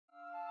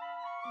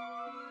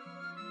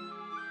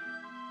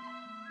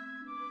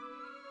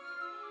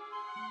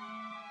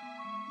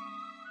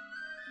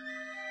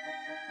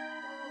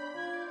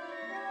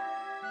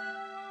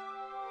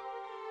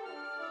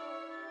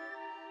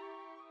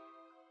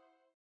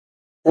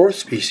Fourth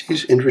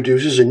species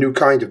introduces a new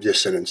kind of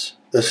dissonance,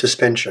 the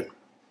suspension.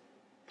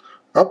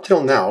 Up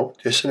till now,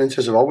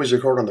 dissonances have always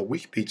occurred on the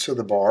weak beats of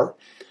the bar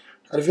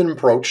that have been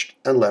approached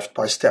and left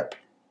by step.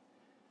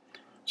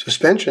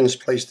 Suspensions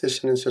place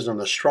dissonances on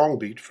the strong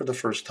beat for the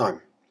first time.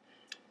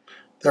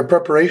 Their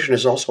preparation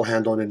is also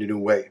handled in a new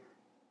way.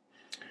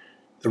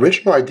 The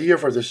original idea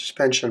for the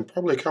suspension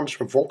probably comes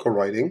from vocal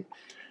writing,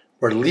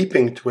 where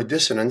leaping to a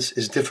dissonance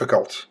is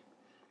difficult.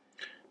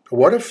 But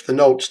what if the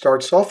note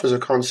starts off as a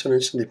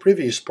consonance in the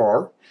previous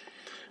bar,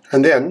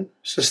 and then,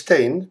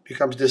 sustained,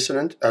 becomes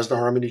dissonant as the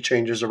harmony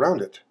changes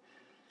around it?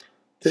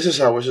 This is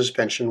how a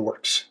suspension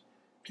works.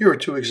 Here are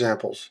two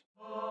examples.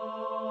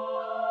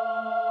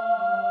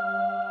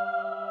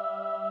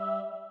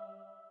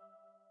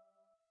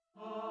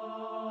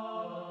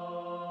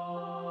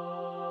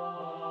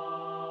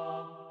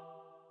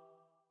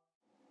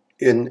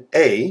 In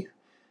A,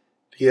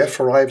 the F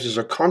arrives as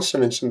a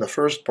consonance in the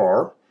first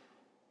bar,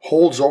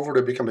 holds over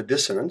to become a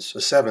dissonance, a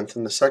seventh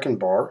in the second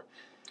bar,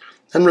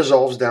 and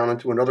resolves down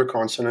into another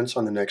consonance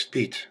on the next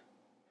beat.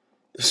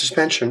 The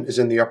suspension is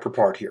in the upper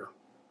part here.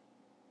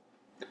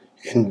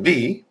 In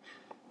B,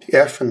 the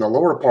F in the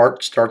lower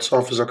part starts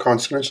off as a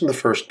consonance in the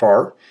first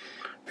bar,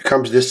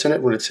 becomes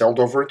dissonant when it's held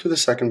over into the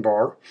second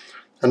bar,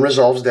 and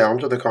resolves down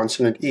to the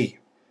consonant E.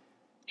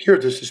 Here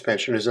the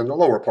suspension is in the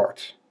lower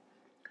part.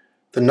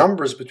 The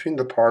numbers between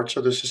the parts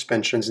are the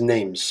suspension's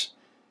names.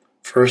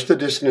 First the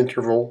dissonant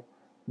interval,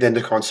 then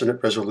the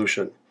consonant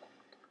resolution.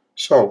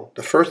 So,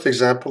 the first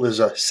example is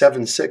a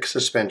 7-6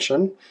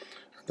 suspension,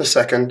 the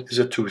second is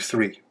a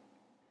 2-3.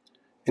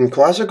 In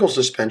classical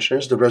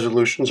suspensions, the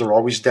resolutions are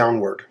always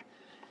downward.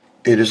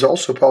 It is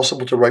also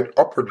possible to write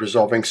upward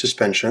resolving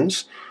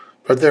suspensions,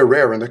 but they're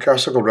rare in the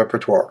classical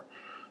repertoire.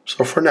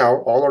 So for now,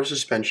 all our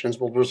suspensions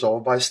will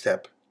resolve by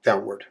step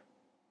downward.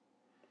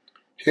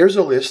 Here's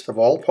a list of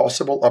all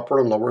possible upper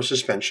and lower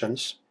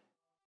suspensions.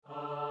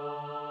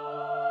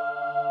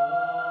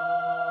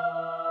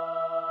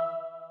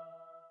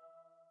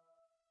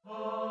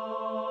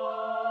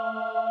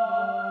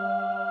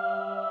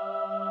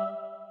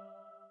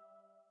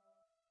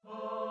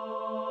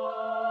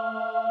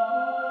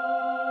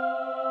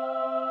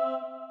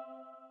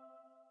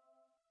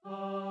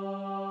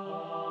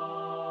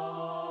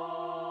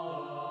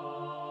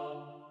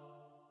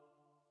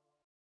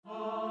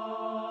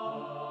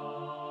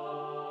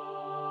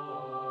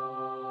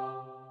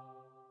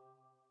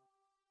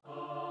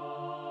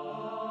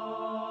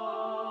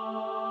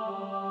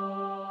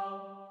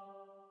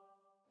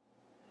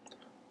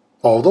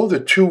 Although the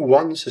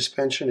 2-1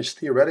 suspension is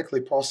theoretically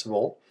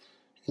possible,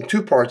 in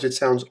two parts it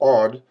sounds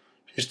odd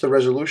since the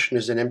resolution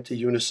is in empty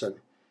unison.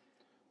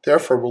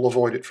 Therefore, we'll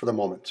avoid it for the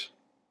moment.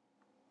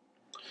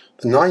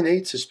 The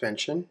 9-8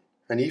 suspension,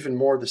 and even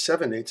more the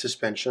 7-8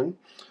 suspension,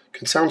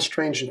 can sound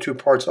strange in two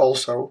parts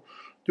also,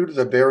 due to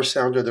the bare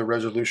sound of the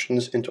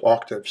resolutions into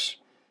octaves.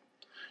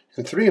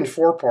 In 3 and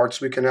 4 parts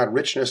we can add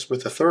richness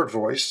with the third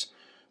voice,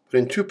 but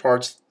in two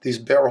parts these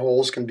bare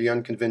holes can be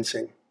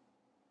unconvincing.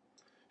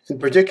 In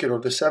particular,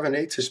 the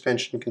 7-8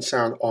 suspension can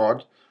sound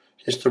odd,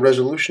 since the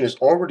resolution is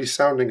already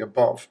sounding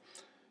above.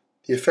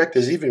 The effect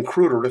is even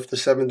cruder if the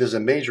 7th is a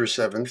major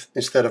 7th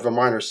instead of a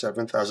minor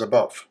 7th as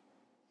above.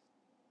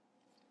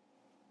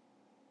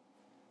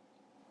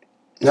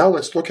 Now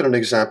let's look at an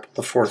example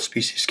of fourth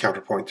species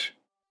counterpoint.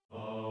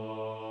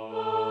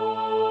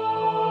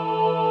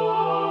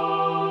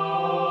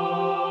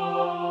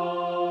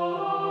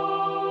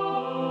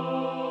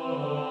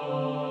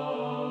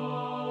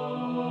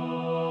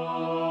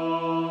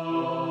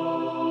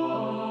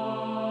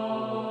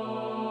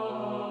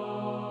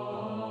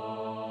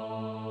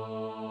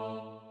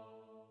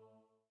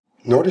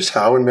 Notice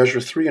how in measure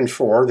 3 and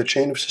 4 the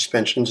chain of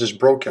suspensions is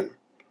broken.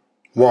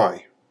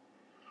 Why?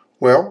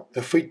 Well,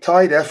 if we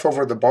tied F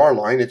over the bar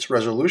line, its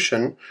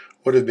resolution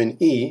would have been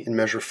E in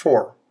measure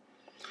 4.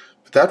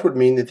 But that would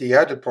mean that the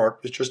added part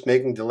was just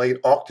making delayed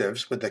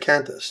octaves with the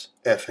cantus,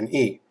 F and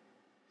E.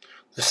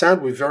 The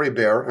sound would be very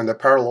bare and the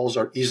parallels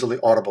are easily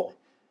audible.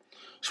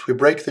 So we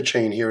break the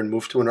chain here and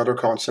move to another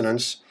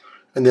consonance,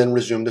 and then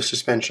resume the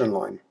suspension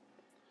line.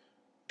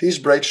 These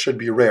breaks should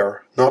be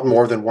rare, not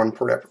more than one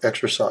per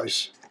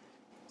exercise.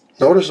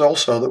 Notice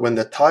also that when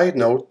the tied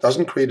note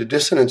doesn't create a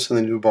dissonance in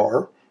the new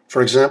bar,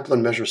 for example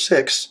in measure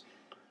 6,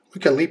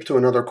 we can leap to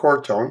another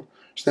chord tone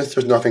since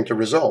there's nothing to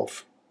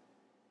resolve.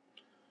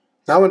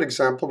 Now an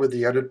example with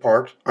the added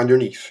part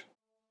underneath.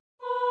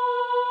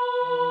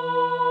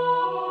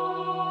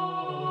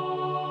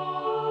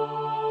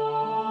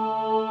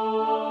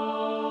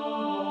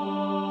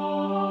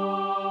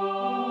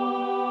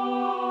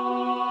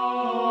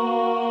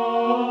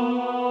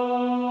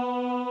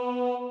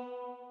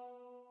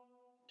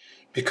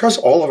 Because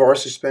all of our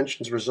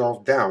suspensions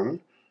resolve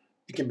down,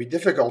 it can be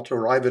difficult to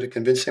arrive at a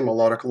convincing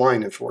melodic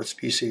line in fourth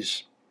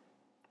species.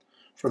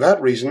 For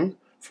that reason,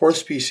 fourth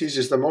species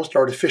is the most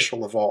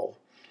artificial of all.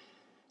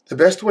 The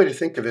best way to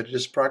think of it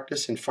is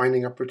practice in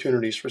finding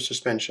opportunities for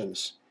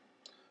suspensions.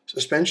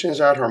 Suspensions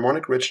add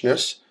harmonic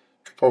richness,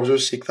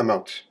 composers seek them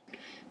out.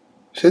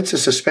 Since a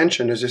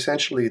suspension is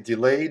essentially a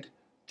delayed,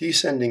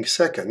 descending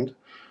second,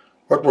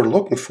 What we're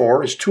looking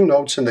for is two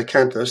notes in the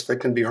cantus that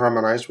can be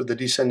harmonized with the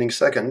descending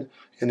second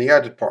in the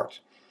added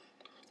part.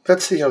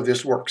 Let's see how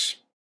this works.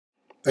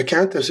 The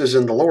cantus is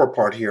in the lower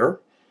part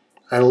here,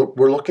 and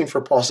we're looking for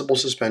possible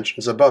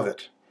suspensions above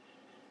it.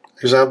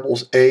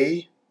 Examples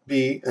A,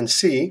 B, and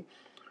C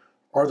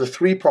are the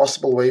three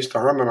possible ways to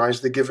harmonize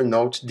the given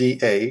notes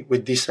DA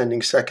with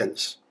descending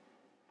seconds.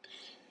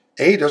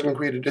 A doesn't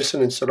create a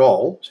dissonance at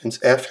all, since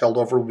F held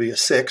over will be a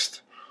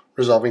sixth,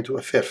 resolving to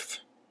a fifth.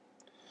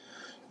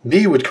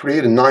 B would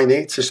create a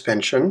 9/8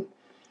 suspension,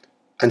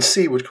 and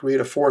C would create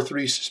a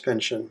 4/3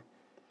 suspension.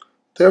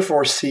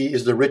 Therefore, C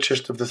is the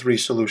richest of the three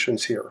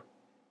solutions here.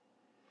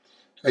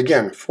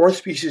 Again, fourth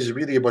species is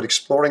really about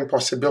exploring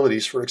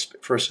possibilities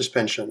for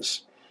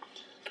suspensions.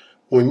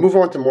 When we move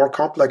on to more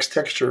complex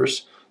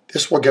textures,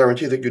 this will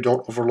guarantee that you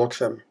don't overlook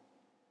them.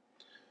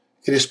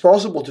 It is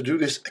possible to do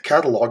this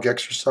catalog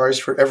exercise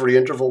for every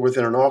interval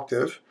within an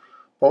octave,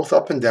 both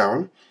up and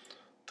down,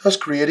 thus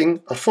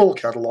creating a full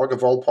catalog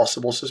of all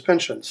possible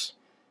suspensions.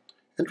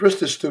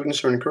 Interested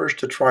students are encouraged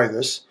to try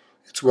this.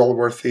 It's well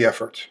worth the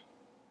effort.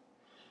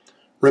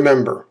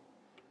 Remember,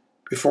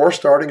 before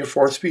starting a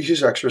fourth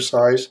species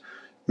exercise,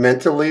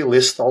 mentally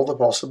list all the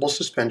possible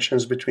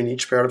suspensions between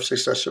each pair of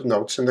successive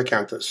notes in the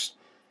cantus.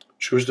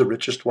 Choose the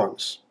richest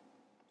ones.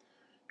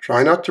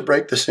 Try not to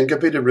break the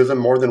syncopated rhythm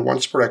more than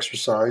once per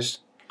exercise.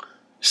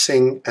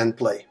 Sing and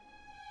play.